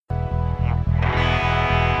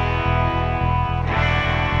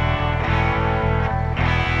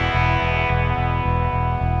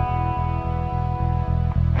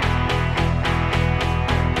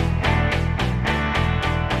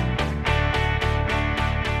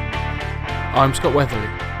I'm Scott Weatherly.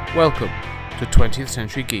 Welcome to 20th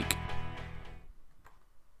Century Geek.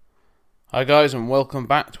 Hi guys, and welcome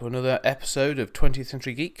back to another episode of 20th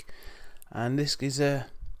Century Geek. And this is a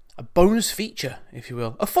bonus feature, if you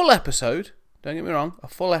will. A full episode, don't get me wrong, a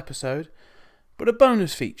full episode, but a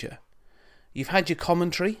bonus feature. You've had your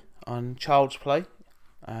commentary on Child's Play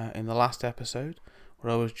in the last episode,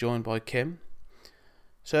 where I was joined by Kim.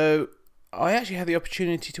 So, I actually had the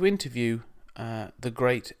opportunity to interview the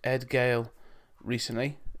great Ed Gale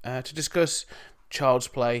recently to discuss Child's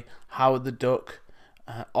Play, Howard the Duck,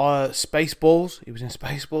 Spaceballs. He was in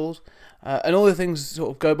Spaceballs, and all the things that sort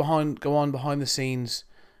of go on behind the scenes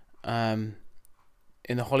in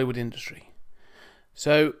the Hollywood industry.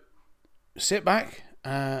 So sit back,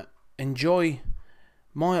 enjoy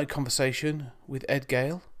my conversation with Ed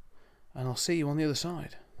Gale, and I'll see you on the other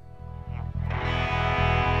side.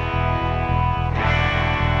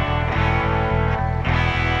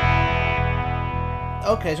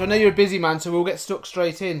 Okay, so I know you're a busy man, so we'll get stuck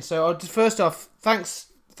straight in. So first off, thank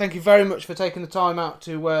you very much for taking the time out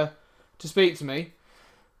to speak to me.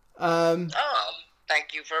 Thank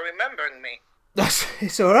you for remembering me.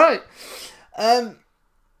 It's all right.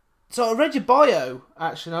 So I read your bio.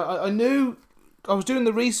 Actually, I knew I was doing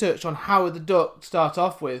the research on Howard the Duck to start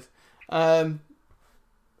off with, and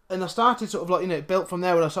I started sort of like, it built from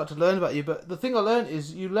there when I started to learn about you. But the thing I learned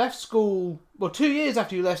is you left school. Well, 2 years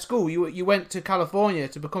after you left school, you went to California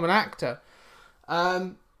to become an actor.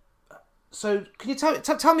 So can you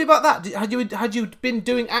tell me about that? Had you been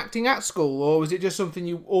doing acting at school, or was it just something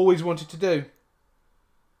you always wanted to do?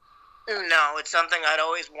 No, it's something I'd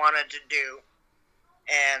always wanted to do,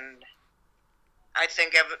 and I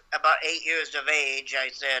think about 8 years of age, I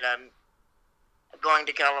said I'm going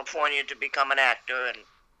to California to become an actor, and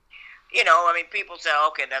people say,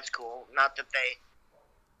 okay, that's cool. Not that they,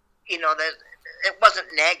 that it wasn't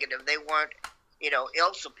negative. They weren't,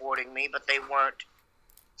 ill supporting me, but they weren't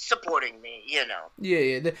supporting me,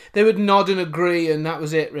 Yeah. They would nod and agree, and that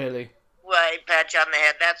was it, really. Right, pat you on the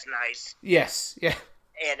head, that's nice. Yes, yeah.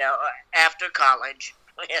 After college,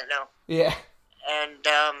 Yeah. And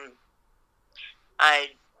I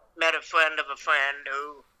met a friend of a friend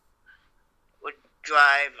who would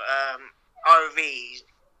drive RVs,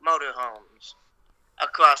 motorhomes,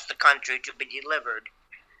 across the country to be delivered.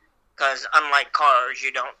 Because unlike cars,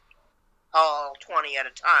 you don't haul 20 at a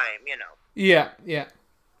time, Yeah.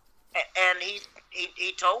 And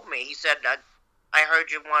he told me, he said, I heard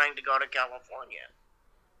you wanting to go to California.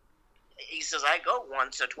 He says, I go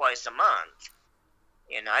once or twice a month.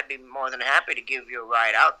 I'd be more than happy to give you a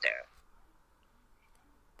ride out there.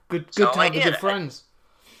 Good to have good friends.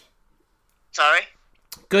 Sorry?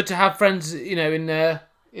 Good to have friends, in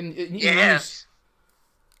yes.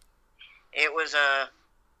 It was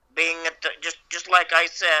being just like I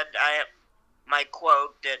said, my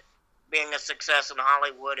quote that being a success in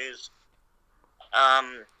Hollywood is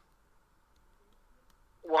 1%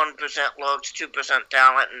 looks, 2%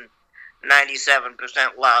 talent, and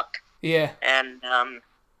 97% luck. Yeah. And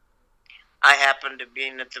I happened to be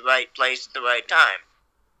in at the right place at the right time.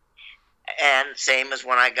 And same as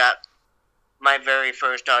when I got my very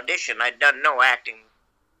first audition. I'd done no acting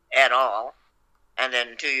at all. And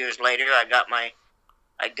then 2 years later, I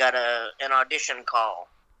got an audition call.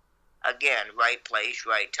 Again, right place,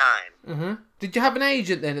 right time. Mm-hmm. Did you have an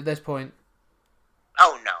agent then at this point?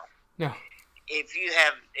 Oh, no. No. If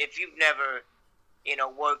you've never,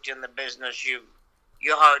 worked in the business,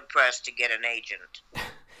 you're hard pressed to get an agent.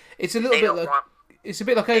 It's a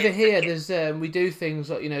bit like over here. There's we do things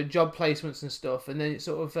like job placements and stuff, and then it's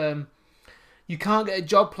sort of you can't get a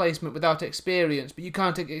job placement without experience, but you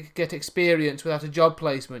can't get experience without a job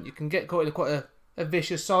placement. You can get caught in quite a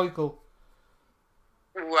vicious cycle.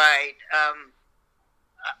 Right.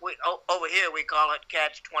 Over here we call it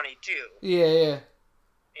catch-22. Yeah.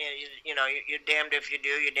 You're damned if you do,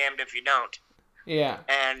 you're damned if you don't. Yeah.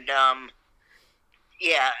 And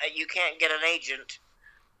you can't get an agent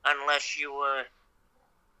unless you were,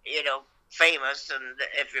 famous, and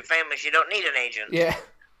if you're famous, you don't need an agent. Yeah.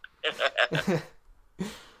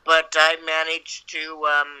 But I managed to,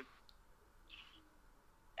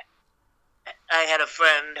 I had a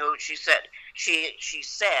friend who she said,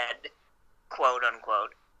 quote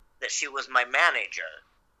unquote, that she was my manager.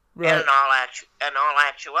 Right. And in all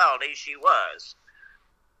actuality, she was.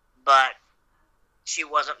 But she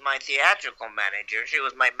wasn't my theatrical manager. She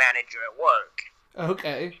was my manager at work.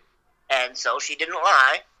 Okay. And so she didn't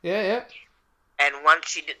lie. Yeah. And once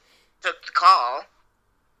she took the call,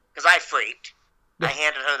 because I freaked, I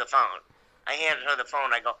handed her the phone.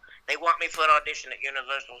 I go, they want me for an audition at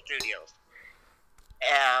Universal Studios.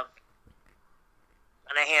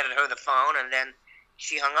 And I handed her the phone, and then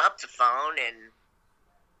she hung up the phone and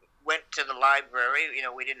went to the library.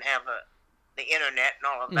 We didn't have the internet and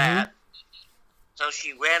all of that. So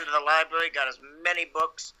she ran to the library, got as many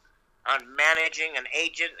books on managing an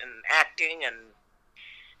agent and acting, and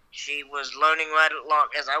she was learning right along.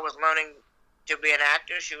 As I was learning to be an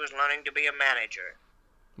actor, she was learning to be a manager.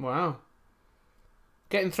 Wow.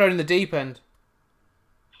 Getting thrown in the deep end.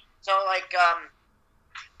 So, like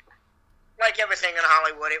everything in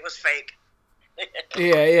Hollywood, it was fake.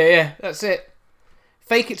 Yeah. That's it.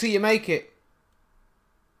 Fake it till you make it.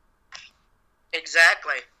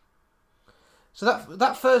 Exactly. So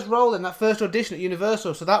that first role in that first audition at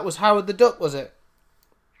Universal, so that was Howard the Duck, was it?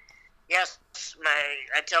 Yes,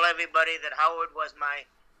 I tell everybody that Howard was my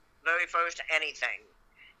very first anything.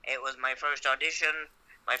 It was my first audition,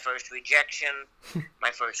 my first rejection, my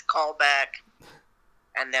first callback,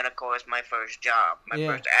 and then, of course, my first job, my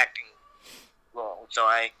first acting role. So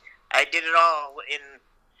I did it all in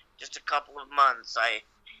just a couple of months. I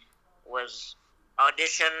was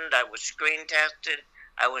auditioned, I was screen tested,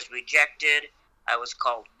 I was rejected, I was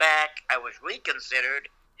called back, I was reconsidered,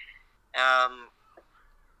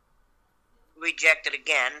 rejected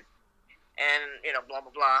again, and, blah,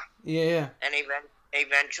 blah, blah. Yeah. And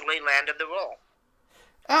eventually landed the role.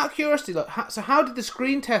 Out of curiosity, so how did the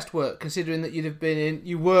screen test work, considering that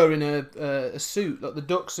you were in a suit, like the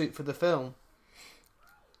duck suit for the film?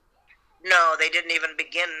 No, they didn't even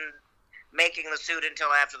begin making the suit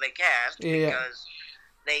until after they cast, because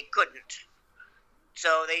they couldn't.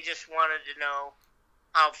 So they just wanted to know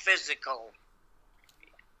how physical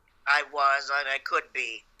I was and I could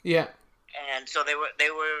be. Yeah. And so they were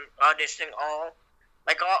auditioning all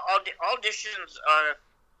auditions are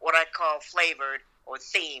what I call flavored or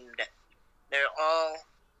themed. They're all,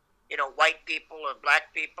 white people or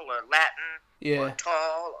black people or Latin or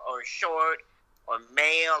tall or short or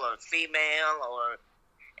male or female or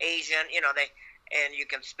Asian. And you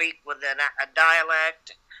can speak with a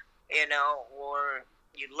dialect, or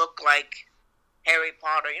you look like Harry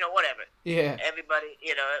Potter, whatever. Yeah. Everybody,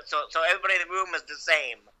 so everybody in the room is the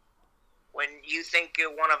same. When you think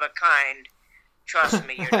you're one of a kind, trust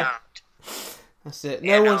me, you're not. That's it.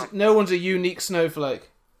 No one's a unique snowflake.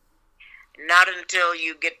 Not until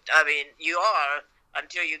you get. You are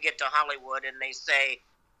until you get to Hollywood and they say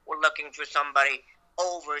we're looking for somebody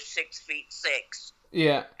over 6'6".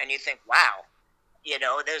 Yeah. And you think, wow,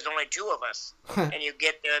 there's only 2 of us, and you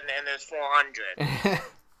get there and there's 400.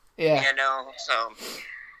 Yeah. So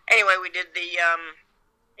anyway, we did the.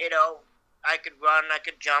 I could run, I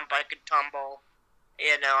could jump, I could tumble.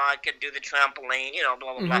 I could do the trampoline,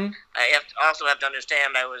 blah, blah, blah. I also have to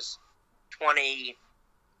understand I was 22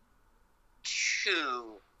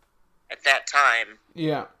 at that time.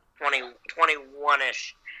 Yeah.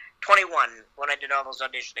 21-ish. 21 when I did all those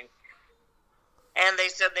auditioning. And they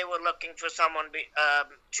said they were looking for someone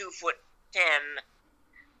 2'10".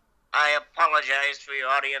 I apologize for your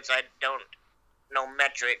audience. I don't know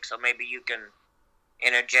metrics, so maybe you can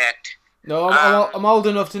interject. No, I'm old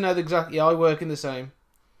enough to know exactly. I work in the same.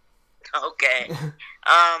 Okay.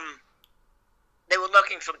 They were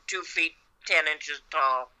looking from 2 feet 10 inches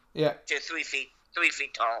tall to 3 feet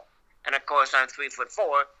tall, and of course I'm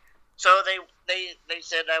 3'4". So they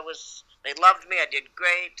said they loved me. I did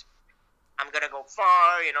great. I'm gonna go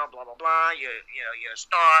far. Blah blah blah. You're a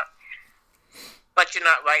star, but you're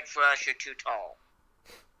not right for us. You're too tall.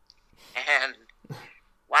 And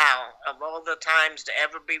wow, of all the times to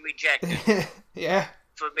ever be rejected, yeah,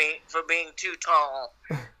 for being too tall,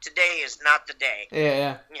 today is not the day.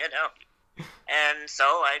 Yeah. And so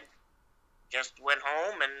I just went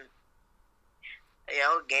home and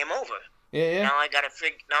game over. Yeah. Now I gotta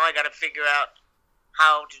figure out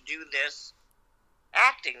how to do this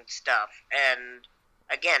acting stuff. And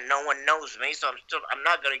again, no one knows me, so I'm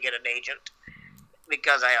not gonna get an agent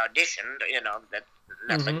because I auditioned. That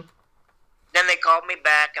nothing. Mm-hmm. Then they called me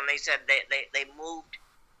back and they said they moved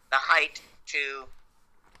the height to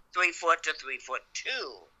 3 foot to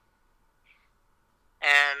 3'2".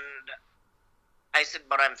 And I said,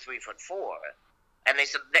 but I'm 3'4". And they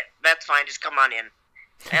said, that's fine, just come on in.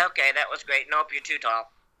 Okay, that was great. Nope, you're too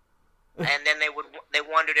tall. And then they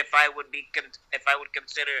wondered if I would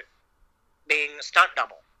consider being a stunt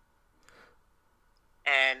double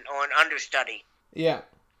or an understudy. Yeah.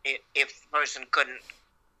 If the person couldn't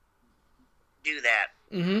do that.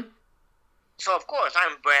 Mm-hmm. So of course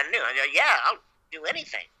I'm brand new. I go, yeah, I'll do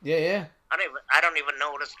anything. Yeah. I don't even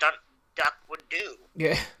know what a stunt duck would do.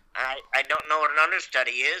 Yeah. I don't know what an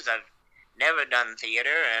understudy is. I've never done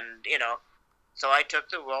theater, and so I took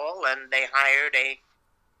the role, and they hired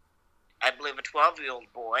I believe a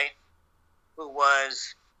 12-year-old boy who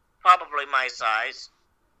was probably my size,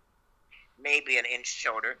 maybe an inch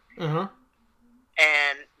shorter. Uh-huh.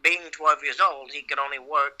 And being 12 years old, he could only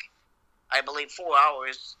work, I believe, 4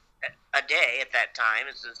 hours a day at that time.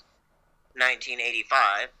 This is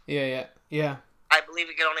 1985. Yeah. I believe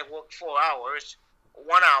he could only work 4 hours, 1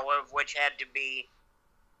 hour of which had to be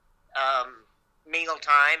meal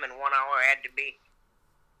time, and 1 hour had to be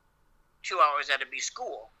 2 hours had to be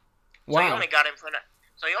school. Wow. So he only got him for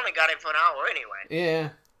an hour anyway. Yeah.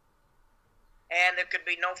 And there could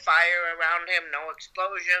be no fire around him, no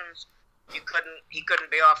explosions. He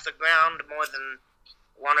couldn't be off the ground more than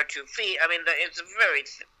 1 or 2 feet. I mean, it's a very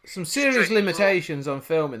some serious limitations on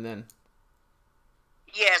filming then.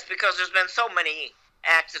 Yes, because there's been so many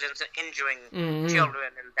accidents injuring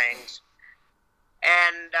children and things.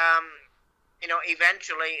 And,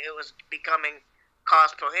 eventually it was becoming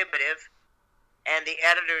cost prohibitive. And the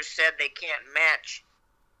editors said they can't match,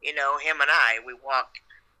 him and I. We walk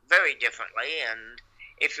very differently. And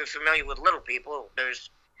if you're familiar with Little People, there's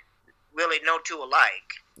really no two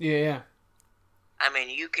alike. Yeah. I mean,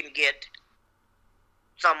 you can get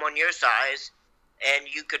someone your size and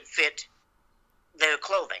you could fit their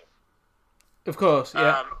clothing. Of course,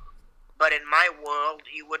 yeah. But in my world,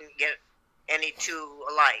 you wouldn't get any two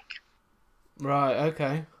alike. Right,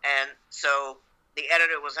 okay. And so the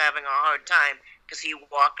editor was having a hard time because he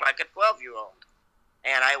walked like a 12-year-old.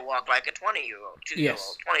 And I walked like a 20-year-old,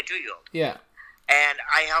 2-year-old, 22-year-old. Yeah. And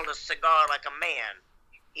I held a cigar like a man.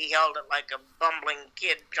 He held it like a bumbling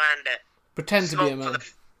kid trying to pretend to be a man.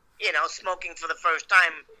 Smoking for the first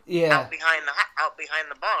time out behind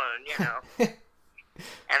the barn,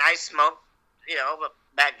 And I smoked, but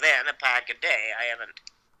back then, a pack a day. I haven't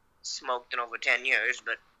smoked in over 10 years,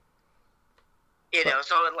 but,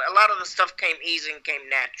 so a lot of the stuff came easy and came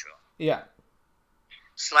natural. Yeah.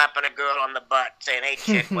 Slapping a girl on the butt, saying, "Hey,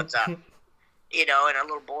 chick, what's up?" And a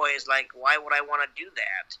little boy is like, why would I want to do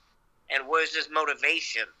that? And where's this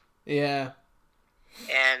motivation? Yeah.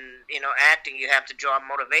 And, acting, you have to draw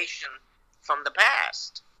motivation from the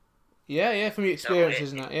past. Yeah, from your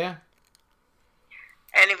experiences and that, yeah.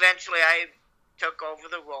 And eventually I took over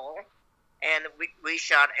the role, and we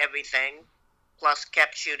shot everything, plus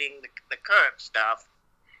kept shooting the current stuff.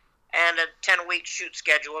 And a 10-week shoot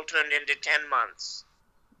schedule turned into 10 months.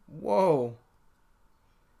 Whoa.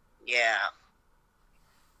 Yeah.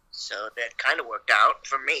 So that kind of worked out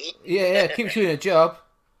for me. Yeah, keeps you in a job.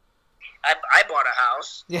 I bought a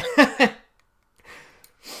house. Yeah.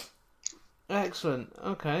 Excellent.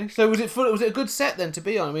 Okay. So was it a good set then to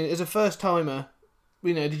be on? I mean, as a first timer, were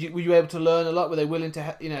you able to learn a lot? Were they willing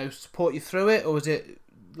to support you through it, or was it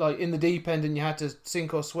like in the deep end and you had to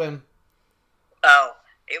sink or swim? Oh,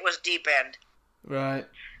 it was deep end. Right.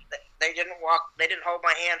 They didn't hold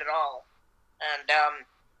my hand at all. And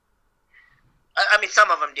I mean,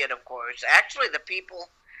 some of them did, of course. Actually, the people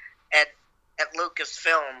at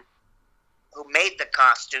Lucasfilm who made the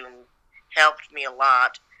costume helped me a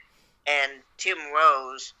lot. And Tim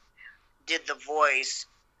Rose did the voice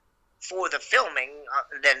for the filming.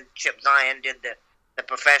 Then Chip Zien did the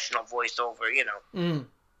professional voiceover,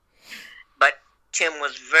 But Tim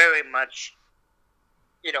was very much,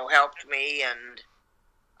 helped me, and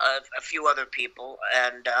a few other people.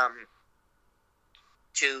 And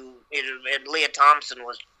and Leah Thompson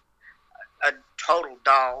was a total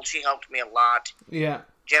doll. She helped me a lot. Yeah.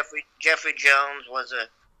 Jeffrey Jones was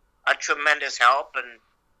a tremendous help, and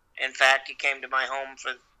in fact, he came to my home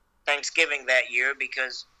for Thanksgiving that year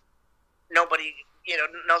because nobody,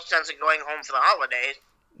 no sense in going home for the holidays.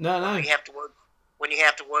 No. When you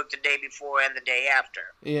have to work the day before and the day after.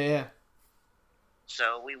 Yeah.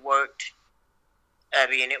 So we worked. I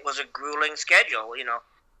mean, it was a grueling schedule.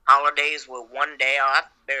 Holidays were 1 day off,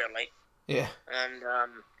 barely. Yeah. And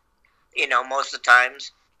most of the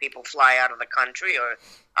times people fly out of the country or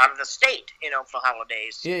out of the state, for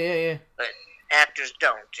holidays. Yeah. But actors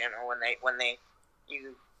don't,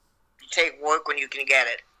 you take work when you can get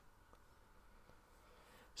it.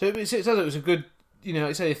 So it sounds like it was a good,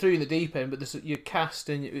 it's only threw you in the deep end, but your cast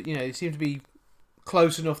and, you seem to be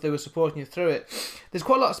close enough they were supporting you through it. There's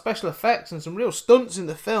quite a lot of special effects and some real stunts in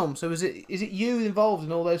the film. So is it you involved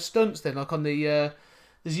in all those stunts then? Like on the,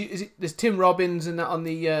 there's Tim Robbins and that on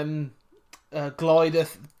the glider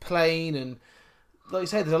plane, and like you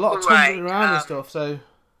said, there's a lot of tumbling around and stuff, so...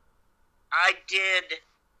 I did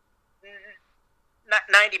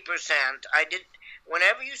 90%. I did.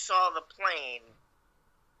 Whenever you saw the plane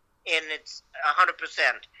in its 100%,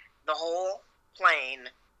 the whole plane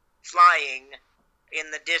flying in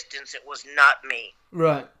the distance, it was not me.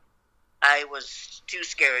 Right. I was too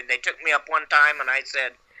scared. They took me up one time, and I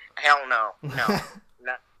said, "Hell no, no,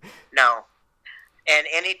 no." And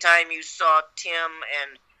anytime you saw Tim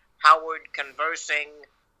and Howard conversing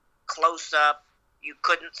close up, you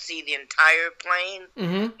couldn't see the entire plane.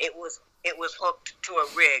 Mm-hmm. It was hooked to a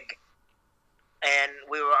rig, and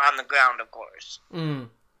we were on the ground, of course. Mm.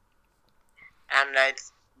 And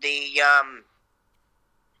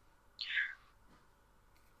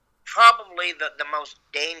probably the most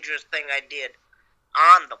dangerous thing I did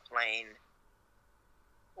on the plane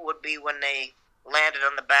would be when they landed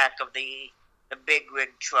on the back of the big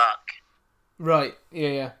rig truck. Right.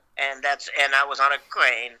 Yeah. And I was on a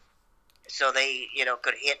crane, so they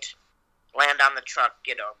could land on the truck.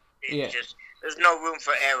 There's no room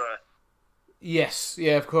for error. Yes.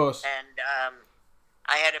 Yeah. Of course. And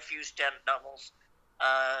I had a few stunt doubles,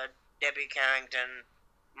 Debbie Carrington,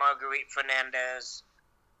 Marguerite Fernandez,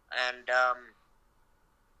 and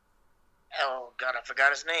oh God, I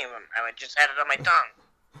forgot his name. I just had it on my tongue.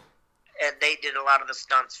 And they did a lot of the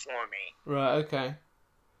stunts for me. Right. Okay.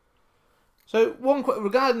 So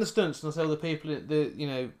regarding the stunts, and I say the people,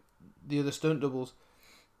 the other stunt doubles.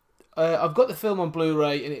 I've got the film on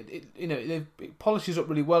Blu-ray, and it polishes up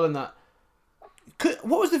really well in that.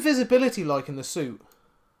 What was the visibility like in the suit?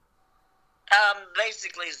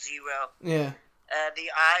 Basically zero. Yeah.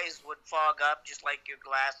 The eyes would fog up just like your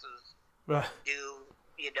glasses do,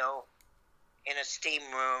 in a steam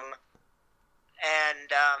room. And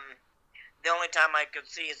the only time I could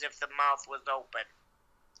see is if the mouth was open.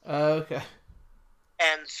 Okay.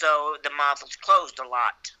 And so the mouth was closed a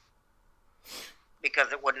lot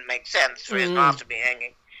because it wouldn't make sense for his mouth to be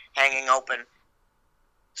hanging open.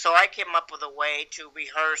 So I came up with a way to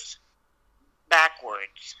rehearse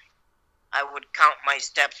backwards. I would count my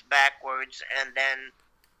steps backwards and then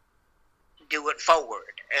do it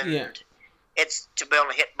forward. And it's to be able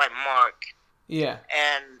to hit my mark. Yeah.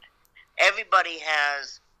 And everybody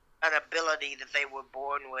has an ability that they were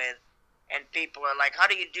born with. And people are like, how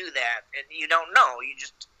do you do that? And you don't know. You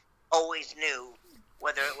just always knew,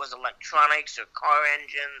 whether it was electronics or car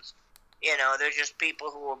engines. They're just people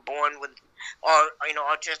who were born with, or,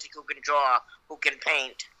 autistic, who can draw, who can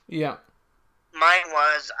paint. Yeah. Mine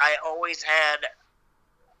was, I always had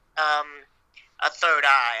a third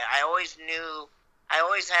eye. I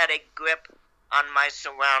always had a grip on my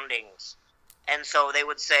surroundings. And so they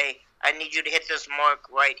would say, I need you to hit this mark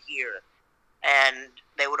right here. And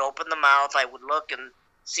they would open the mouth. I would look and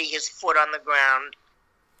see his foot on the ground.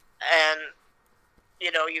 And,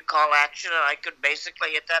 you call action, and I could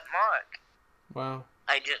basically hit that mark. Wow.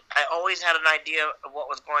 I always had an idea of what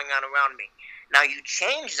was going on around me. Now you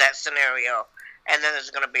change that scenario, and then there's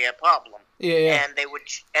going to be a problem. Yeah. And they would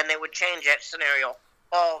change that scenario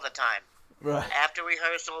all the time. Right. After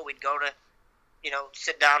rehearsal, we'd go to,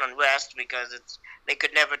 sit down and rest because they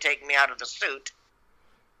could never take me out of the suit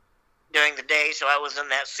during the day, so I was in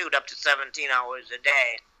that suit up to 17 hours a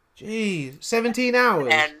day. Jeez, 17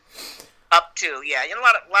 hours. And up to a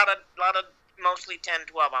lot of mostly 10,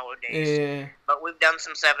 12-hour days. Yeah. But we've done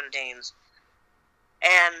some 17s.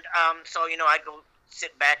 And so I'd go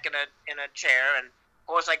sit back in a chair, and of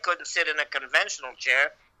course I couldn't sit in a conventional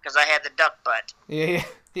chair because I had the duck butt.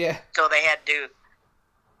 Yeah. So they had to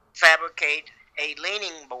fabricate a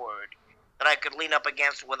leaning board that I could lean up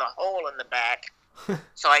against with a hole in the back,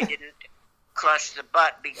 so I didn't crush the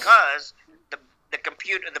butt, because the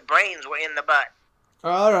computer, the brains were in the butt. Oh,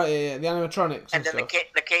 all right, yeah, the animatronics and then stuff.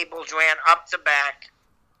 the cables ran up the back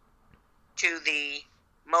to the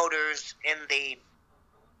motors in the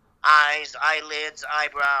eyes, eyelids,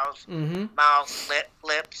 eyebrows, mouth,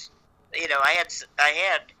 lips. I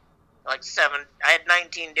had like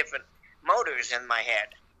 19 different motors in my head.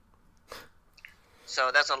 So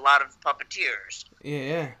that's a lot of puppeteers.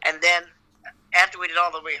 Yeah. And then after we did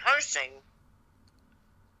all the rehearsing,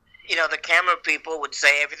 the camera people would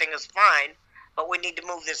say everything is fine, but we need to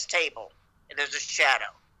move this table. And there's a shadow.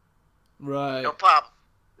 Right. No problem.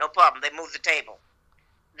 They move the table.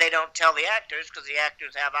 They don't tell the actors because the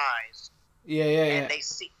actors have eyes. Yeah. And they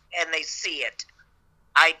see it.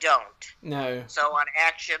 I don't. No. So on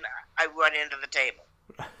action, I run into the table.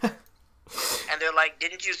 And they're like,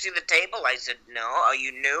 didn't you see the table? I said, no. Are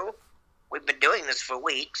you new? We've been doing this for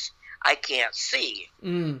weeks. I can't see.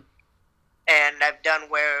 And I've done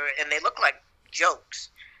and they look like jokes.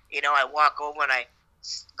 I walk over and I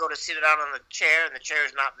go to sit down on the chair, and the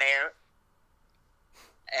chair's not there.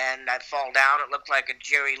 And I fall down. It looked like a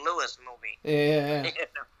Jerry Lewis movie. Yeah.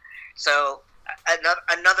 So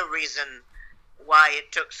another reason why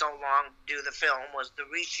it took so long to do the film was the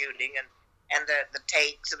reshooting and the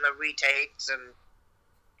takes and the retakes, and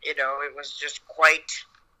it was just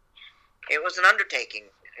it was an undertaking,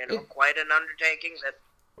 quite an undertaking that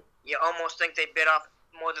you almost think they bit off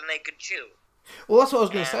more than they could chew. Well, that's what I was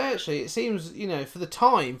going to say, actually. It seems, you know, for the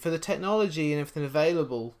time, for the technology and everything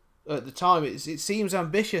available at the time, it seems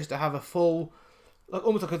ambitious to have a full, like,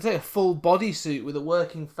 almost like I'd say, a full bodysuit with a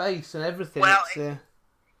working face and everything. Well,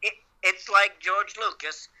 it's like George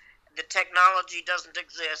Lucas. The technology doesn't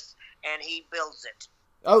exist, and he builds it.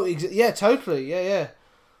 Oh, yeah, totally. Yeah.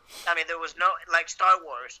 I mean, there was no, like Star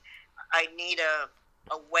Wars, I need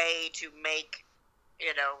a way to make,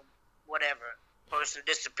 you know, whatever, person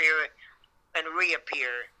disappear and reappear.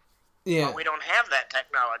 Yeah. Well, we don't have that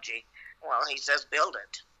technology. Well, he says build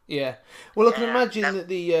it. Yeah. Well, I can imagine that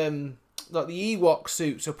the like the Ewok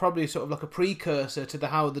suits are probably sort of like a precursor to the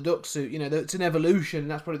Howard the Duck suit. You know, it's an evolution.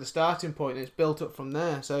 That's probably the starting point, and it's built up from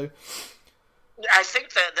there. So, I think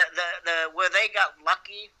the where they got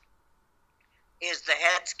lucky is the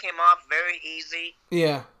heads came off very easy.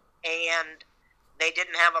 Yeah. And they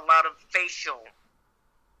didn't have a lot of facial,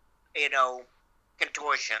 you know,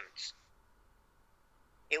 contortions.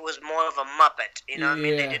 It was more of a Muppet, you know what I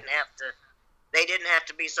mean? They didn't have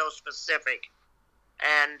to be so specific.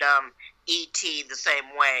 And E.T. the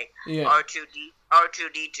same way. Yeah.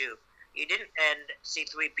 R2D2. You didn't, and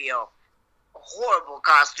C-3PO. Horrible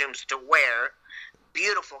costumes to wear,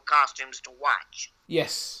 beautiful costumes to watch.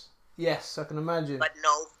 Yes, I can imagine. But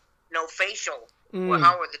no facial. Well,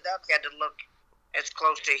 Howard the Duck had to look as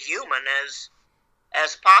close to human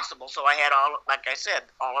as possible. So I had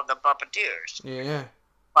all of the puppeteers. Yeah.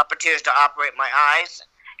 Puppeteers to operate my eyes,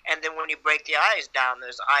 and then when you break the eyes down,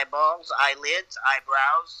 there's eyeballs, eyelids,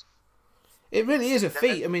 eyebrows. It really is a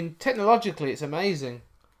feat. I mean, technologically, it's amazing.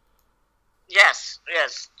 Yes.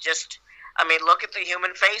 Just, I mean, look at the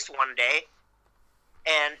human face one day,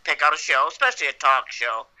 and pick out a show, especially a talk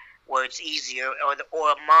show, where it's easier,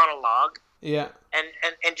 or a monologue. Yeah.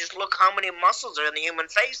 And just look how many muscles are in the human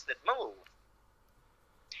face that move.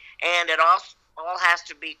 And it all has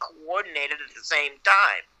to be coordinated at the same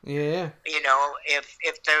time. Yeah. You know,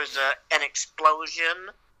 if there's an explosion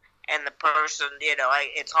and the person, you know,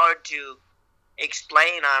 it's hard to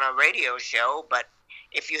explain on a radio show, but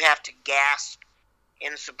if you have to gasp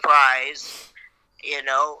in surprise, you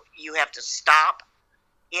know, you have to stop,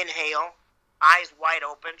 inhale, eyes wide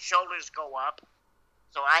open, shoulders go up.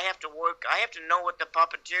 So I have to know what the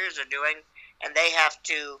puppeteers are doing, and they have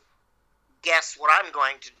to guess what I'm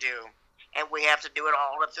going to do. And we have to do it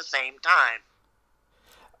all at the same time.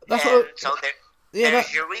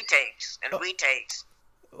 There's your retakes and retakes.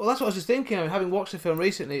 Well, that's what I was just thinking. I mean, having watched the film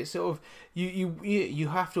recently, it's sort of you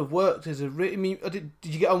have to have worked as a. I mean, did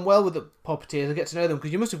you get on well with the puppeteers? I get to know them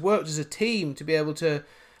because you must have worked as a team to be able to,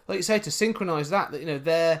 like you say, to synchronise that. That, you know,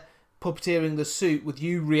 they're puppeteering the suit with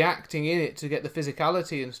you reacting in it to get the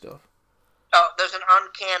physicality and stuff. Oh, there's an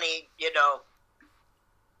uncanny, you know,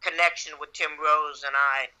 connection with Tim Rose and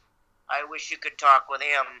I. I wish you could talk with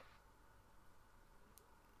him.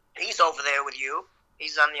 He's over there with you.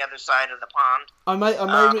 He's on the other side of the pond. I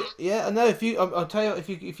know. I'll tell you,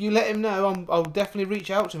 if you let him know, I'll definitely reach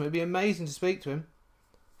out to him. It'd be amazing to speak to him.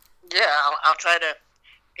 Yeah, I'll try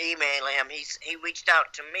to email him. He reached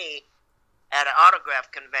out to me at an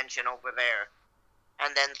autograph convention over there,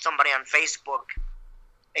 and then somebody on Facebook,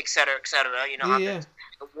 et cetera, et cetera. You know,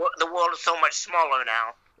 the world is so much smaller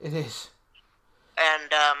now. It is.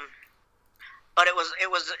 And but it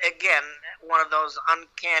was again one of those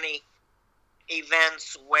uncanny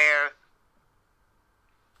events where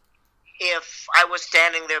if I was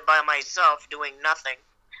standing there by myself doing nothing,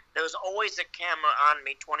 there was always a camera on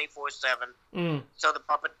me 24/7, so the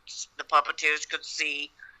puppeteers could see,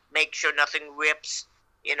 make sure nothing rips,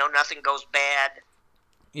 you know, nothing goes bad.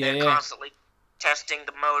 They're constantly testing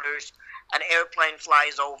the motors. An airplane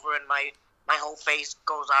flies over and my whole face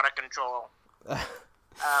goes out of control.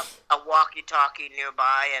 A walkie-talkie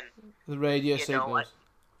nearby, and the radio signals.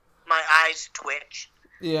 My eyes twitch.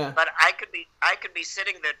 Yeah. But I could be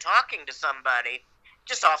sitting there talking to somebody,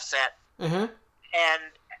 just offset. Uh-huh. And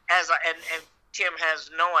Tim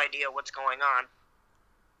has no idea what's going on,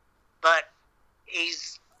 but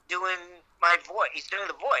he's doing my voice. He's doing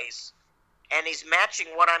the voice, and he's matching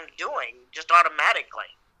what I'm doing just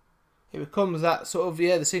automatically. It becomes that sort of the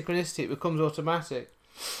synchronicity. It becomes automatic.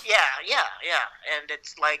 Yeah, and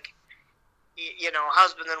it's like, you know,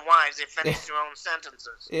 husband and wives, they finish their own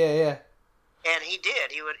sentences. Yeah. And he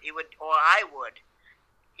did. He would, or I would,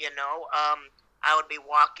 you know, I would be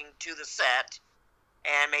walking to the set,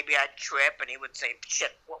 and maybe I'd trip, and he would say,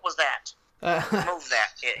 "Shit, what was that? Move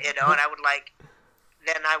that," you know, and I would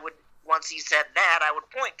then I would, once he said that, I would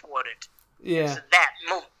point toward it. Yeah. Said, that,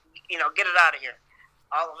 move, you know, get it out of here.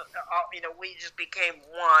 You know, we just became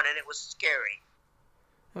one, and it was scary.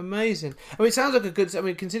 Amazing. I mean, it sounds like a good. I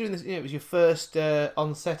mean, considering this, it was your first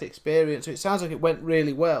on-set experience, so it sounds like it went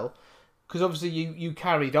really well. Because obviously you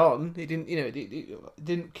carried on. It didn't, it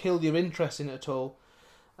didn't kill your interest in it at all.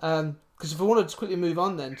 Because if I wanted to quickly move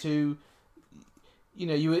on then to,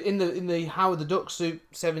 you were in the Howard the Duck suit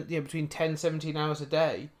between 10, 17 hours a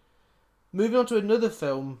day. Moving on to another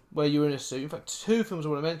film where you were in a suit. In fact, two films I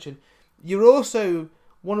want to mention. You're also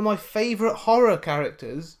one of my favourite horror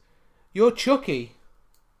characters. You're Chucky.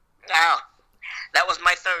 Oh, that was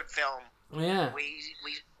my third film. Yeah.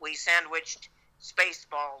 We sandwiched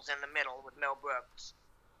Spaceballs in the middle with Mel Brooks.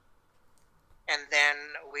 And then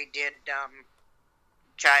we did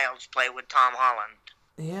Child's Play with Tom Holland.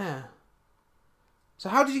 Yeah. So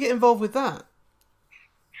how did you get involved with that?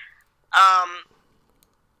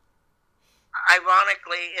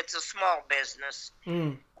 Ironically, it's a small business.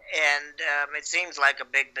 Mm. And it seems like a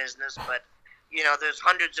big business, but, there's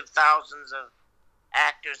hundreds of thousands of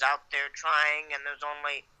actors out there trying, and there's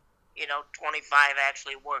only, 25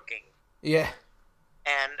 actually working. Yeah.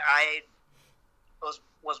 And I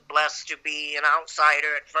was blessed to be an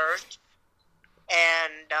outsider at first,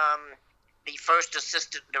 and the first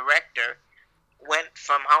assistant director went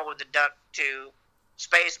from Howard the Duck to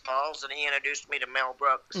Spaceballs, and he introduced me to Mel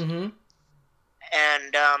Brooks. Mm-hmm.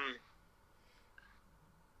 And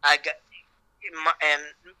and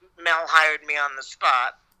Mel hired me on the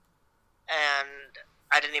spot, and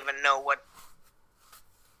I didn't even know what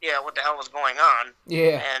the hell was going on.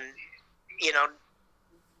 Yeah. And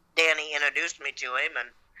Danny introduced me to him,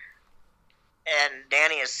 and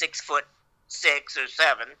Danny is 6'6" or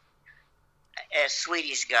 7", a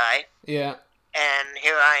Swedish guy. Yeah. And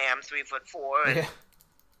here I am, 3'4", and yeah.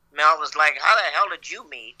 Mel was like, "How the hell did you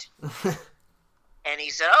meet?" And he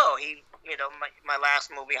said, "Oh, my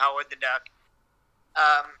last movie, Howard the Duck,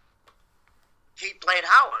 he played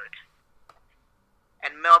Howard."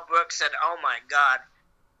 And Mel Brooks said, "Oh my God,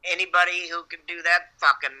 anybody who can do that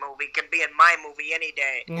fucking movie can be in my movie any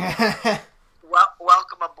day.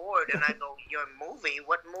 Welcome aboard." And I go, "Your movie?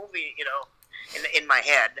 What movie?" In my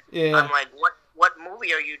head, yeah. I'm like, "What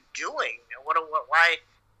movie are you doing? Why?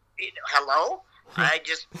 Hello? I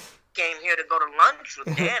just came here to go to lunch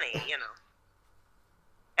with Danny,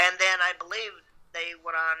 And then I believe they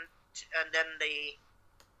went on, and then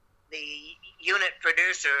the unit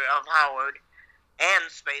producer of Howard and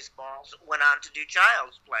Spaceballs went on to do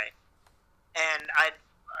Child's Play, and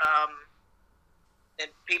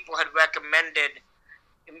and people had recommended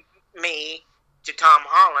me to Tom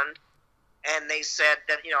Holland, and they said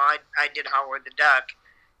that I did Howard the Duck,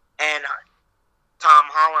 and Tom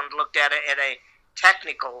Holland looked at it at a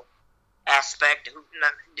technical aspect, who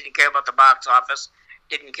didn't care about the box office,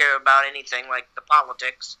 didn't care about anything like the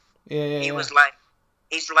politics. He was like,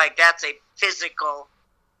 he's like, that's a physical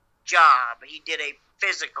job. He did a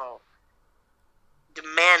physical,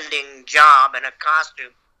 demanding job in a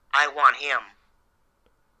costume. I want him.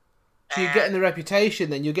 So you're getting the reputation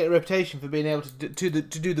then. You'll get a reputation for being able to do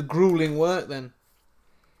the grueling work then.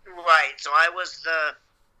 Right. So I was the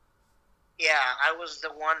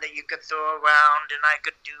one that you could throw around, and I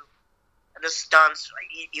could do the stunts.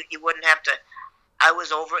 You wouldn't have to. I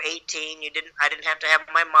was over 18. I didn't have to have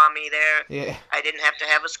my mommy there. Yeah. I didn't have to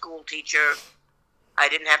have a school teacher. I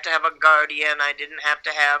didn't have to have a guardian. I didn't have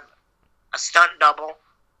to have a stunt double,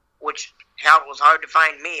 which, hell, was hard to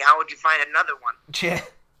find me. How would you find another one? Yeah.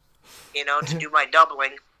 To do my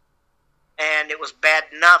doubling. And it was bad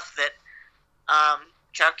enough that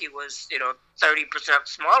Chucky was, 30%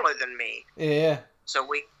 smaller than me. Yeah. So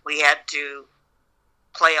we had to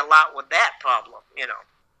play a lot with that problem,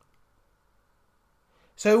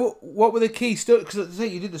 So what were the key stunts? Because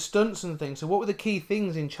you did the stunts and things. So what were the key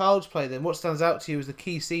things in Child's Play then? What stands out to you as the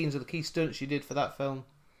key scenes or the key stunts you did for that film?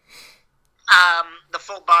 The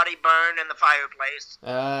full body burn in the fireplace.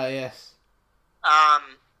 Yes.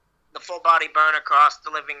 The full body burn across the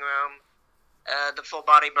living room. The full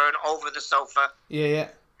body burn over the sofa. Yeah.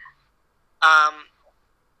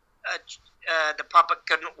 The puppet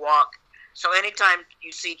couldn't walk. So anytime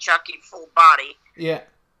you see Chucky full body, yeah,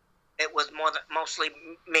 it was mostly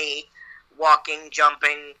me walking,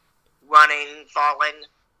 jumping, running, falling.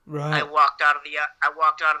 Right. I walked out of the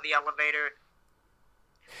elevator.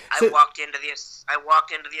 So, I walked into the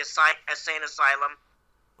insane asylum.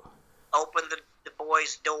 Opened the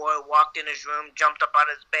boy's door, walked in his room, jumped up on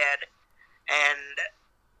his bed, and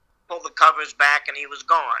pulled the covers back, and he was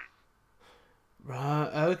gone. Right.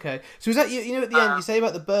 Okay. So is that you? At the end, you say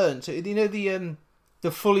about the burn. So the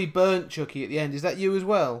fully burnt Chucky at the end. Is that you as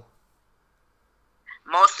well?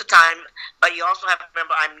 Most of the time, but you also have to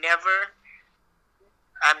remember, I'm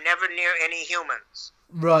never near any humans.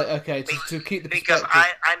 Right. Okay. To keep the because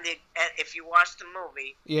perspective. I'm the. If you watch the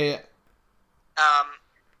movie, Yeah.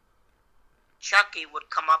 Chucky would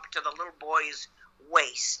come up to the little boy's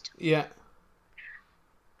waist. Yeah.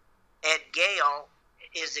 Ed Gale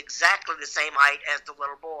is exactly the same height as the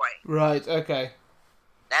little boy. Right. Okay.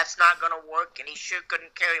 That's not going to work, and he sure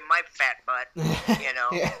couldn't carry my fat butt,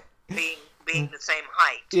 Yeah. being the same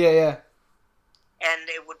height. Yeah. And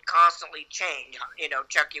it would constantly change.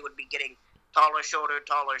 Chucky would be getting taller, shorter,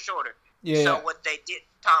 taller, shorter. Yeah. So what they did,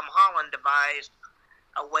 Tom Holland devised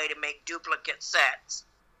a way to make duplicate sets,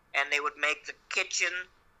 and they would make the kitchen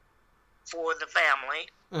for the family,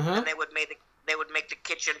 and they would make the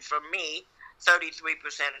kitchen for me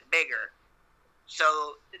 33% bigger.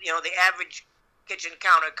 So the average kitchen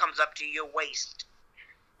counter comes up to your waist.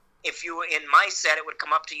 If you were in my set, it would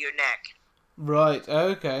come up to your neck. Right.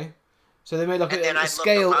 Okay. So they made like a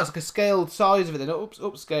scale, like a scaled size of it. They're not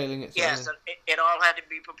upscaling it. Yes, it all had to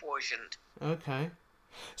be proportioned. Okay.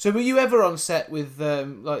 So were you ever on set with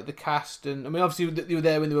like the cast? And I mean, obviously you were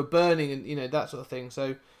there when they were burning and that sort of thing.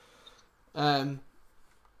 So, because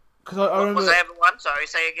I remember. Was I ever one? Sorry,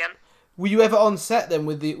 say again. Were you ever on set then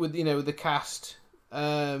with the cast?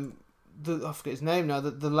 I forget his name now.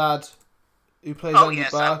 The lad who plays Andy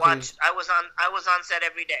Barclay. I was on set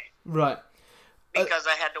every day. Right. Because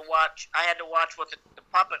I had to watch what the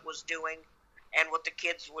puppet was doing, and what the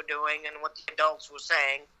kids were doing, and what the adults were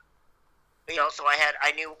saying. So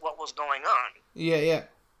I knew what was going on. Yeah.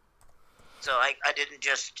 So I didn't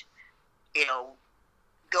just,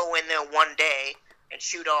 go in there one day and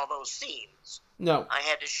shoot all those scenes. No. I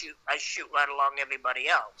shoot right along everybody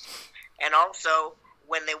else. And also,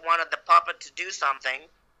 when they wanted the puppet to do something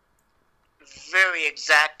very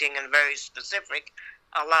exacting and very specific,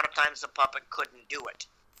 a lot of times the puppet couldn't do it.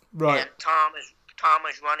 Right. And Tom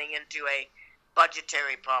is running into a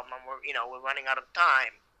budgetary problem. We're running out of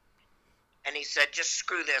time. And he said, just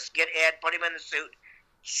screw this. Get Ed, put him in the suit,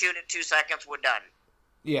 shoot it 2 seconds, we're done.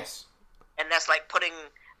 Yes. And that's like putting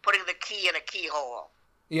the key in a keyhole.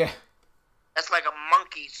 Yeah. That's like a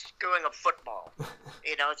monkey screwing a football.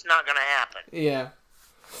 It's not going to happen. Yeah.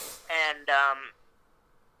 And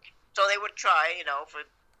so they would try, for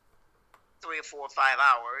 3 or 4 or 5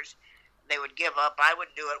 hours. They would give up. I would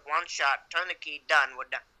do it one shot, turn the key, done. We're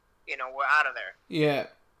out of there. Yeah.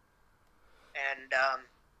 And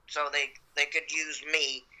so they could use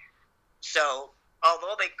me. So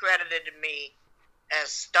although they credited me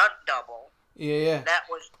as stunt double, yeah, that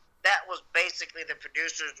was basically the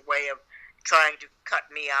producer's way of trying to cut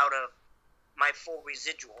me out of my full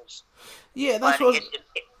residuals. Yeah, that's what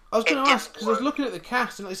I was going to ask, because I was looking at the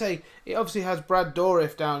cast, and like I say, it obviously has Brad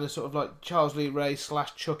Dourif down as sort of like Charles Lee Ray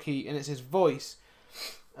 / Chucky, and it's his voice.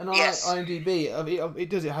 And yes. IMDb,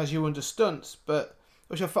 it has you under stunts, but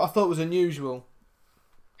which I thought was unusual.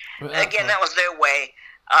 Again, that was their way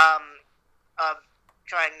of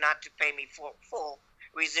trying not to pay me full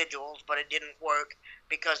residuals, but it didn't work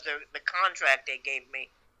because the contract they gave me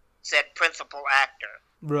said principal actor.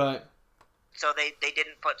 Right. So they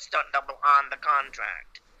didn't put stunt double on the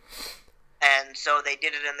contract. And so they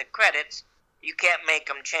did it in the credits. You can't make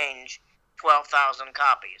them change 12,000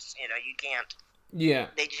 copies. You can't. Yeah.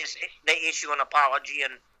 They issue an apology,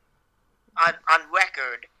 and on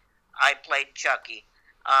record, I played Chucky.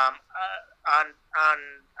 On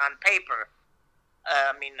paper,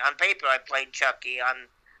 on paper I played Chucky.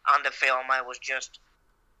 On the film, I was just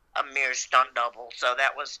a mere stunt double. So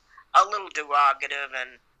that was a little derogative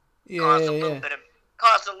and caused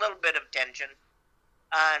a little bit of tension.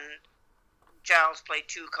 And Giles Play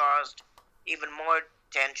 2 caused even more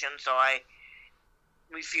tension, so I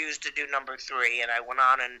refused to do number 3, and I went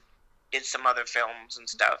on and did some other films and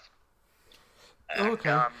stuff.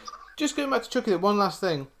 Okay. Just going back to Chucky, one last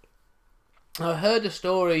thing. I heard a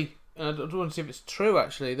story, and I don't want to see if it's true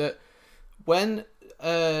actually, that when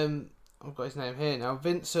I've got his name here now,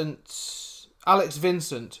 Alex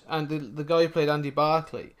Vincent, and the guy who played Andy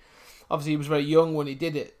Barclay, obviously he was very young when he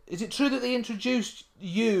did it. Is it true that they introduced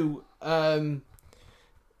you and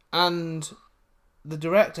the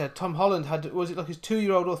director, Tom Holland, was it like his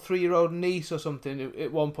 2-year-old or 3-year-old niece or something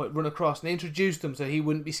at one point run across, and they introduced them so he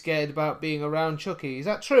wouldn't be scared about being around Chucky? Is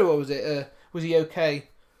that true, or was he okay?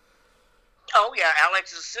 Oh yeah,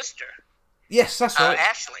 Alex's sister. Yes, that's right.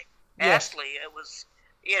 Ashley. Yes. Ashley. It was,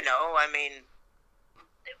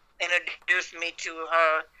 introduced me to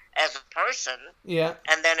her as a person. Yeah.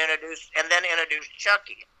 And then introduced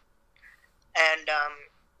Chucky. And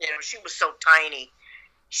she was so tiny,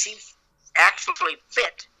 she actually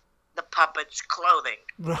fit the puppet's clothing.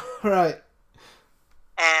 Right.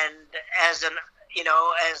 And as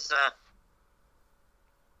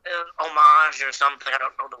homage or something. I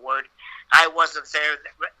don't know the word. I wasn't there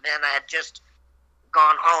then. I had just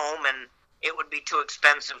gone home, and it would be too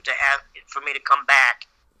expensive to have for me to come back.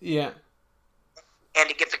 Yeah. And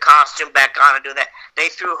to get the costume back on and do that. They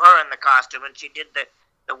threw her in the costume, and she did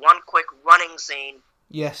the one quick running scene.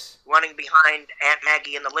 Yes. Running behind Aunt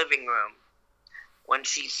Maggie in the living room when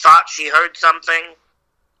she thought she heard something,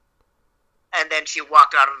 and then she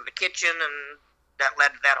walked out of the kitchen, and that led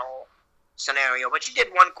to that whole scenario. But she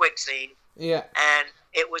did one quick scene. Yeah. And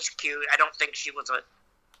it was cute. I don't think she was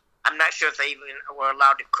I'm not sure if they even were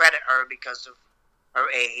allowed to credit her because of her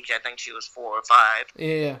age. I think she was 4 or 5.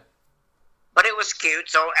 Yeah. But it was cute,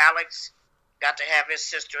 so Alex got to have his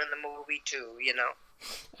sister in the movie too, you know.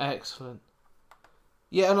 Excellent.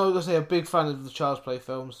 Yeah, and I was going to say, a big fan of the Child's Play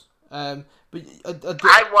films. But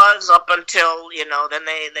I was up until, then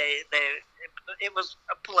they it was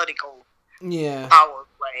a political power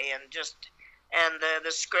play, and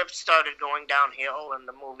the script started going downhill, and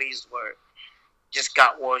the movies just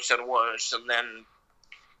got worse and worse, and then,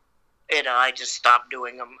 I just stopped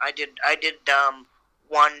doing them. I did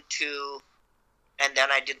 1, 2, and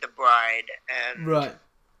then I did The Bride, and right.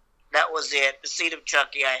 That was it. The Seed of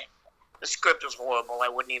Chucky, the script was horrible. I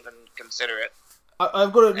wouldn't even consider it.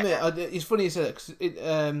 I've got to admit, it's funny you said it, 'cause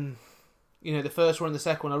the first one and the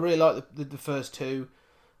second one, I really like the first two.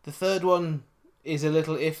 The third one is a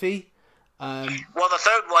little iffy. Well, the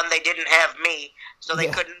third one, they didn't have me, so they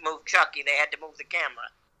couldn't move Chucky. They had to move the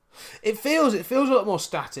camera. It feels a lot more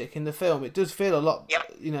static in the film. It does feel a lot,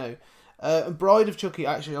 Bride of Chucky,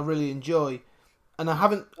 actually, I really enjoy. And I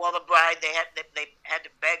haven't... Well, The Bride, they had to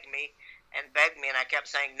beg me, and I kept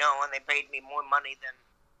saying no, and they paid me more money than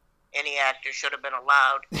any actor should have been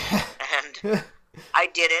allowed. And I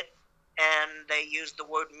did it, and they used the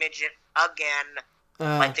word midget again,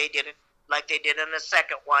 like they did in the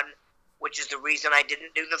second one, which is the reason I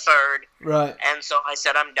didn't do the third. Right. And so I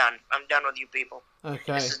said, I'm done. I'm done with you people.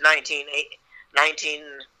 Okay. This is 19...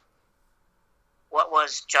 What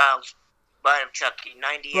was Child's Bride of Chucky?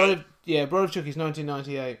 98? Bride of Chucky's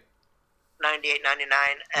 1998. 98, 99.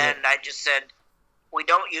 And I just said, we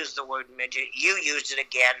don't use the word midget. You used it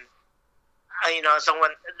again. I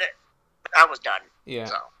was done. Yeah.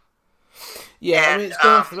 So. Yeah, and,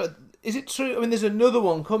 is it true? I mean, there's another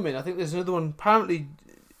one coming. I think there's another one apparently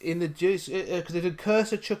in the juice, because they did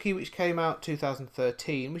Curse of Chucky, which came out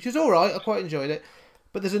 2013, which was all right. I quite enjoyed it.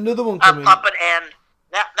 But there's another one coming. Puppet, and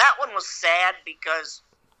that one was sad because,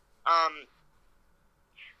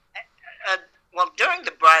 during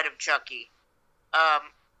The Bride of Chucky,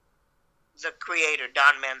 the creator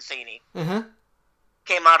Don Mancini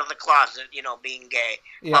came out of the closet, being gay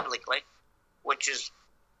publicly, which is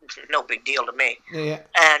no big deal to me. Yeah.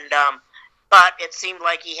 And but it seemed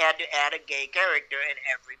like he had to add a gay character in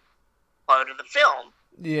every part of the film.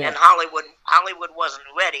 Yeah. And Hollywood wasn't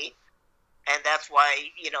ready, and that's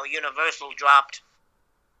why Universal dropped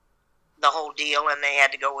the whole deal, and they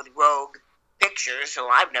had to go with Rogue Pictures, who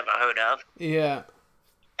I've never heard of. Yeah.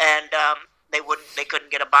 And they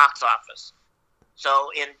couldn't get a box office. So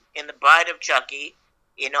in The Bride of Chucky,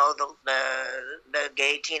 the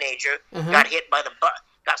gay teenager got hit by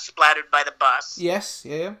got splattered by the bus. Yes,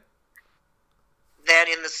 yeah. Then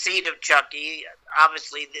in The Seed of Chucky,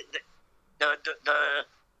 obviously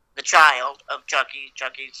the child of Chucky's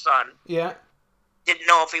son, didn't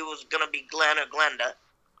know if he was going to be Glenn or Glenda.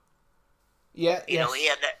 Yeah, he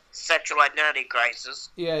had that sexual identity crisis.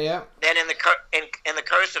 Yeah. Then in the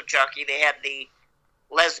Curse of Chucky, they had the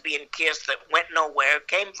lesbian kiss that went nowhere,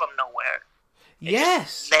 came from nowhere.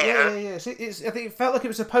 Yes. Yeah. I think it felt like it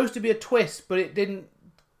was supposed to be a twist, but it didn't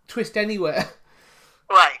twist anywhere.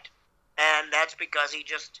 Right. And that's because he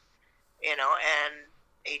just, and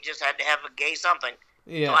he just had to have a gay something.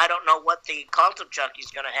 Yeah. So I don't know what the Cult of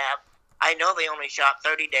Chucky's going to have. I know they only shot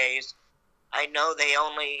 30 days. I know they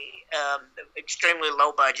only extremely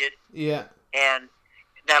low budget. Yeah. And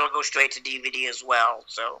that'll go straight to DVD as well.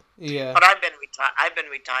 So. Yeah. But I've been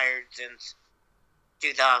retired since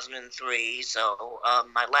 2003. So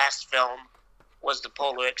my last film was The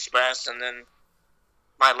Polar Express, and then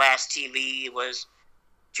my last TV was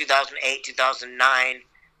 2008, 2009,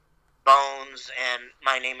 Bones, and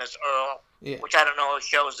My Name is Earl. Yeah. Which I don't know if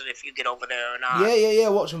shows it if you get over there or not. Yeah.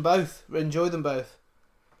 Watch them both. Enjoy them both.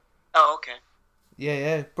 Oh, okay.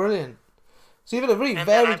 Yeah. Brilliant. So you've had a really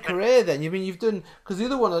varied career then. You've done, because the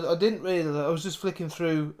other one I didn't really. I was just flicking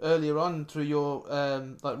through earlier on through your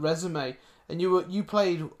resume, and you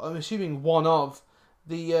played, I'm assuming, one of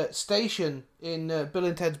the station in Bill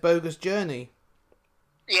and Ted's Bogus Journey.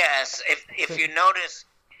 Yes. If you notice,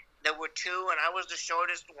 there were two, and I was the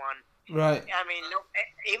shortest one. Right. I mean, no,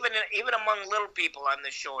 even among little people, I'm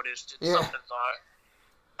the shortest. It's Yeah. so bizarre.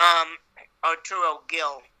 Arturo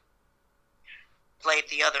Gil played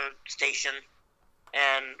the other station,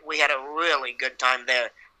 and we had a really good time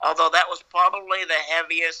there. Although that was probably the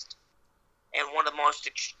heaviest and one of the most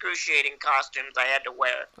excruciating costumes I had to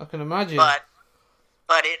wear. I can imagine. But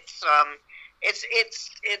it's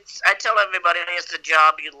I tell everybody it's the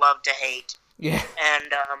job you love to hate. Yeah.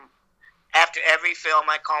 And after every film,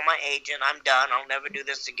 I call my agent. I'm done. I'll never do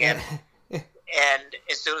this again. And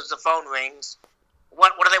as soon as the phone rings,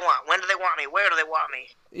 what do they want? When do they want me? Where do they want me?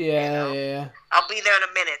 Yeah, yeah. I'll be there in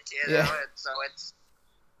a minute. You know? Yeah. And so it's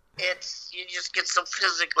you just get so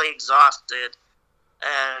physically exhausted,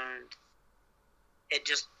 and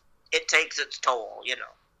it takes its toll. You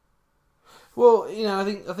know. Well,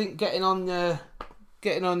 I think getting on the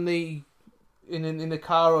in the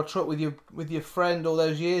car or truck with your friend all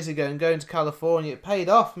those years ago and going to California, it paid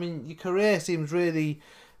off. I mean, your career seems really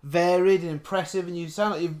varied and impressive, and you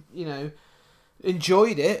sound like you've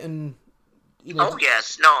enjoyed it, and Oh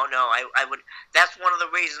yes, no, I would. That's one of the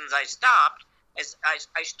reasons I stopped. Is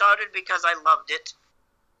I started because I loved it,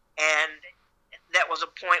 and that was a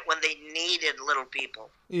point when they needed little people.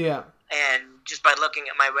 Yeah. And just by looking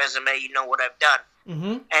at my resume, you know what I've done.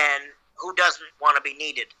 Mm-hmm. And who doesn't want to be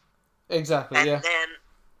needed? Exactly. And yeah. then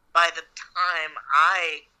by the time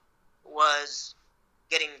I was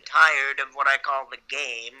getting tired of what I call the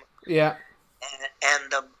game, Yeah.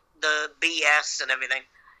 and the BS and everything,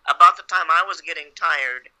 about the time I was getting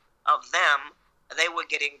tired of them, they were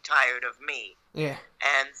getting tired of me. Yeah.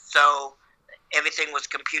 And so everything was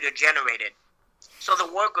computer generated. So the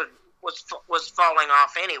work was falling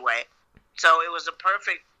off anyway. So it was a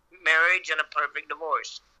perfect marriage and a perfect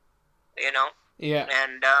divorce. Yeah.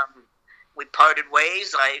 And we parted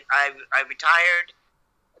ways. I retired.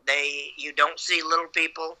 You don't see little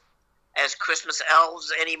people as Christmas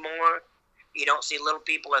elves anymore. You don't see little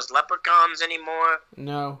people as leprechauns anymore.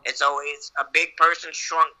 No. It's always a big person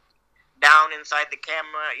shrunk down inside the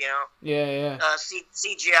camera, Yeah.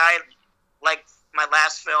 CGI, like my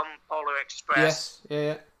last film, Polar Express. Yes.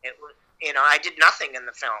 Yeah. It was, I did nothing in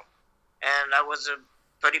the film, and I was a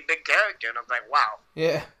pretty big character, and I was like, wow.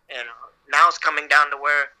 Yeah. Now it's coming down to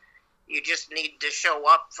where you just need to show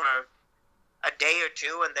up for a day or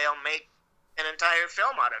two, and they'll make an entire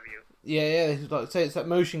film out of you. Yeah. Like I say, it's that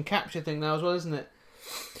motion capture thing now as well, isn't it?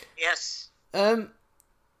 Yes.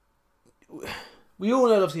 We all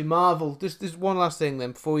know, obviously, Marvel. This one last thing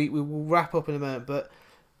then before we will wrap up in a moment. But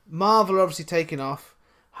Marvel are obviously taking off.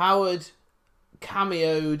 Howard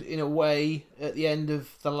cameoed in a way at the end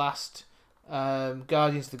of the last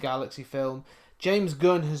Guardians of the Galaxy film. James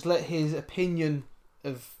Gunn has let his opinion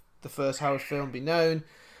of the first Howard film be known.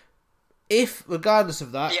 If, regardless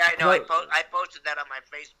of that... Yeah, I know. I posted that on my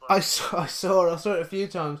Facebook. I saw it a few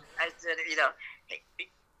times. I said,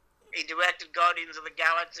 he directed Guardians of the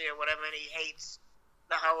Galaxy or whatever, and he hates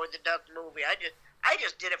the Howard the Duck movie. I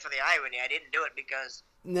just did it for the irony. I didn't do it because...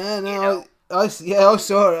 No. I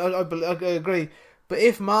saw it. I agree. But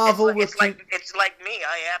if Marvel it's like me.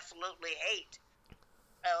 I absolutely hate.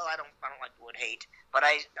 Well, I don't like the word hate, but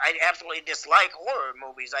I absolutely dislike horror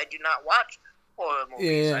movies. I do not watch horror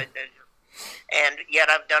movies. Yeah. And yet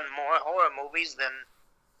I've done more horror movies than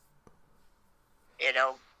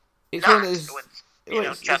it's not one of those,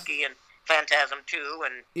 with Chucky and Phantasm 2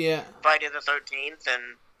 and Friday the 13th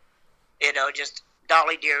and just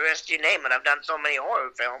Dolly Dearest, you name it. I've done so many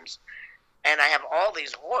horror films, and I have all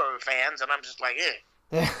these horror fans, and I'm just like,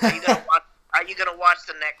 Are you gonna watch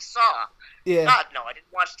the next Saw? Yeah. God, no, I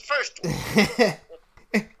didn't watch the first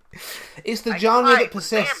one. It's the genre that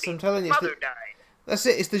persists. I'm telling you, Mother died. That's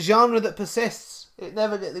it. It's the genre that persists. It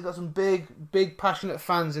never. They've got some big, passionate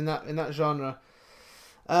fans in that genre.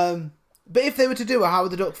 But if they were to do a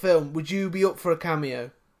Howard the Duck film, would you be up for a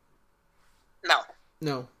cameo? No.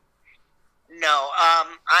 No.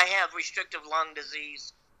 I have restrictive lung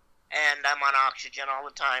disease, and I'm on oxygen all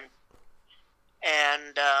the time,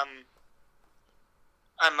 and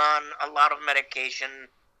I'm on a lot of medication,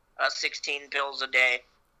 16 pills a day,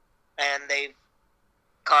 and they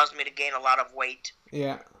caused me to gain a lot of weight.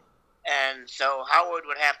 Yeah. And so Howard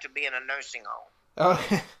would have to be in a nursing home.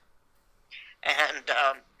 Oh. And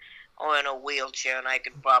or in a wheelchair, and I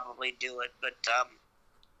could probably do it, but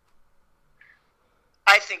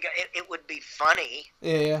I think it would be funny.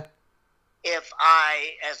 Yeah. If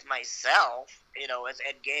I, as myself, as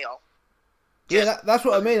Ed Gale. Yeah, that's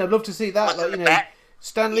what I mean. I'd love to see that.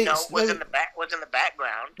 Stan Lee was in the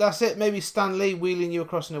background. That's it. Maybe Stan Lee wheeling you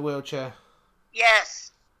across in a wheelchair.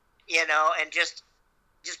 Yes, and just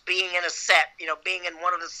being in a set, being in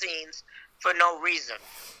one of the scenes for no reason.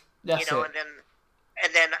 That's it.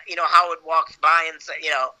 and then Howard walks by and say,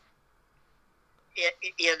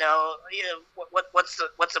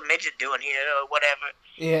 what's a midget doing here or whatever.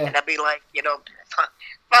 Yeah. And I'd be like,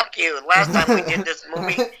 fuck you. Last time we did this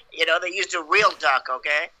movie, they used a real duck,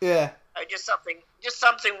 okay? Yeah. Or just something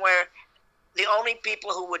where the only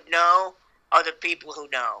people who would know are the people who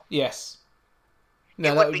know. Yes.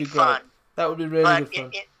 No, it that would be great. fun. That would be really good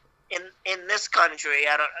fun. In this country,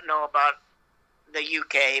 I don't know about the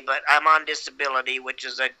UK, but I'm on disability, which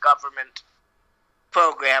is a government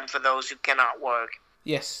program for those who cannot work.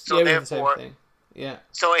 Yes. So therefore, the same thing. Yeah.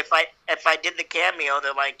 So if I did the cameo,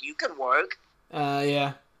 they're like, you can work.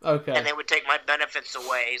 Yeah. Okay. And they would take my benefits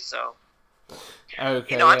away. So.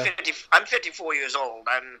 Okay. I'm 54 years old.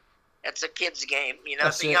 It's a kid's game.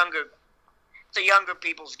 It's a younger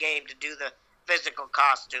people's game to do the physical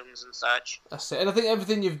costumes and such. That's it. And I think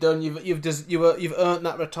everything you've done, you've earned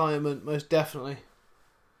that retirement most definitely.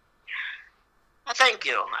 Thank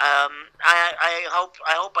you. I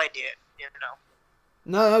hope I did.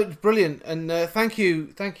 No, it's brilliant, and thank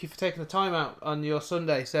you for taking the time out on your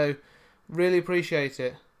Sunday. So, really appreciate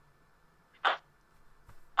it.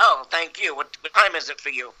 Oh, thank you. What time is it for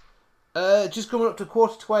you? Just coming up to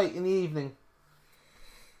 7:45 in the evening.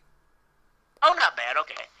 Oh, not bad.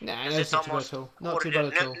 Okay. Nah, no, it's not too bad at all. Not too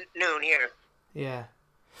bad at all. Noon here. Yeah.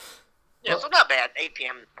 Yeah, so not bad. 8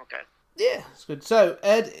 p.m. Okay. Yeah, it's good. So,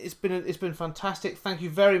 Ed, it's been fantastic. Thank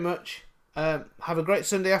you very much. Have a great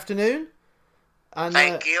Sunday afternoon. And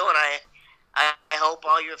thank you, and I hope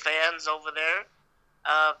all your fans over there,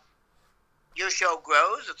 your show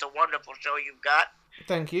grows. It's a wonderful show you've got.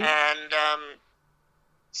 Thank you. And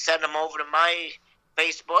send them over to my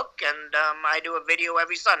Facebook, and I do a video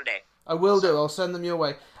every Sunday. I will do. I'll send them your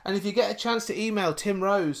way. And if you get a chance to email Tim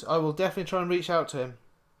Rose, I will definitely try and reach out to him.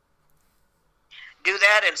 Do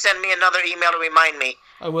that and send me another email to remind me.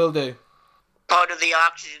 I will do. Part of the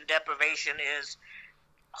oxygen deprivation is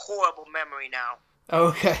horrible memory now.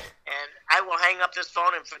 Okay. And I will hang up this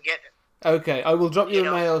phone and forget it. Okay, I will drop you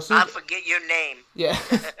a mail soon. I'll forget your name. Yeah.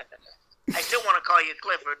 I still want to call you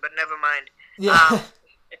Clifford, but never mind. Yeah.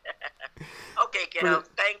 Okay, kiddo.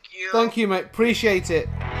 Thank you. Thank you, mate. Appreciate it.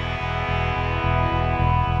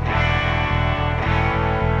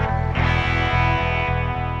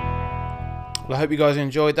 Well, I hope you guys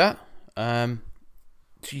enjoyed that. So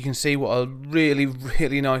you can see what a really,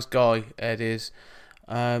 really nice guy Ed is.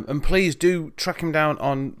 And please do track him down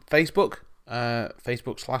on Facebook,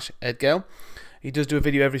 Facebook/Ed Gale. He does do a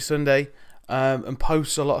video every Sunday and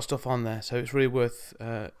posts a lot of stuff on there, so it's really worth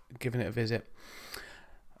giving it a visit.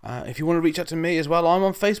 If you want to reach out to me as well, I'm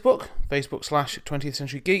on Facebook, Facebook/20th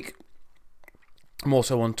Century Geek. I'm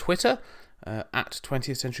also on Twitter, at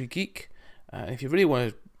 20th Century Geek. If you really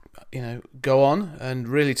want to, go on and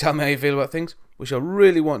really tell me how you feel about things, which I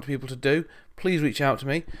really want people to do, please reach out to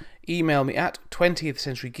me. Email me at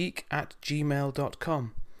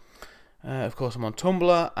 20thcenturygeek@gmail.com. Of course, I'm on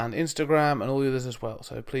Tumblr and Instagram and all the others as well,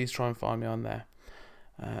 so please try and find me on there.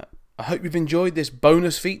 I hope you've enjoyed this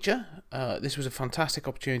bonus feature. This was a fantastic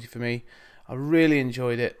opportunity for me. I really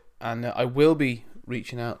enjoyed it, and I will be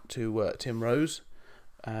reaching out to Tim Rose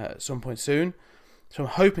at some point soon. So I'm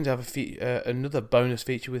hoping to have another bonus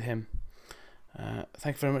feature with him.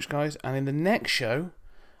 Thank you very much, guys. And in the next show,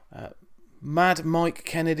 Mad Mike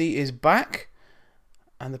Kennedy is back,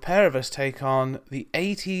 and the pair of us take on the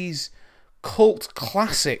 80s cult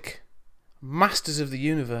classic Masters of the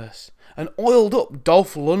Universe. An oiled up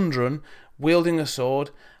Dolph Lundgren wielding a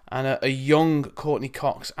sword and a young Courtney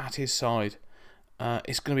Cox at his side.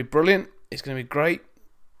 It's going to be brilliant. It's going to be great.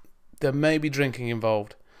 There may be drinking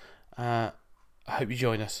involved. I hope you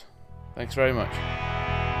join us. Thanks very much.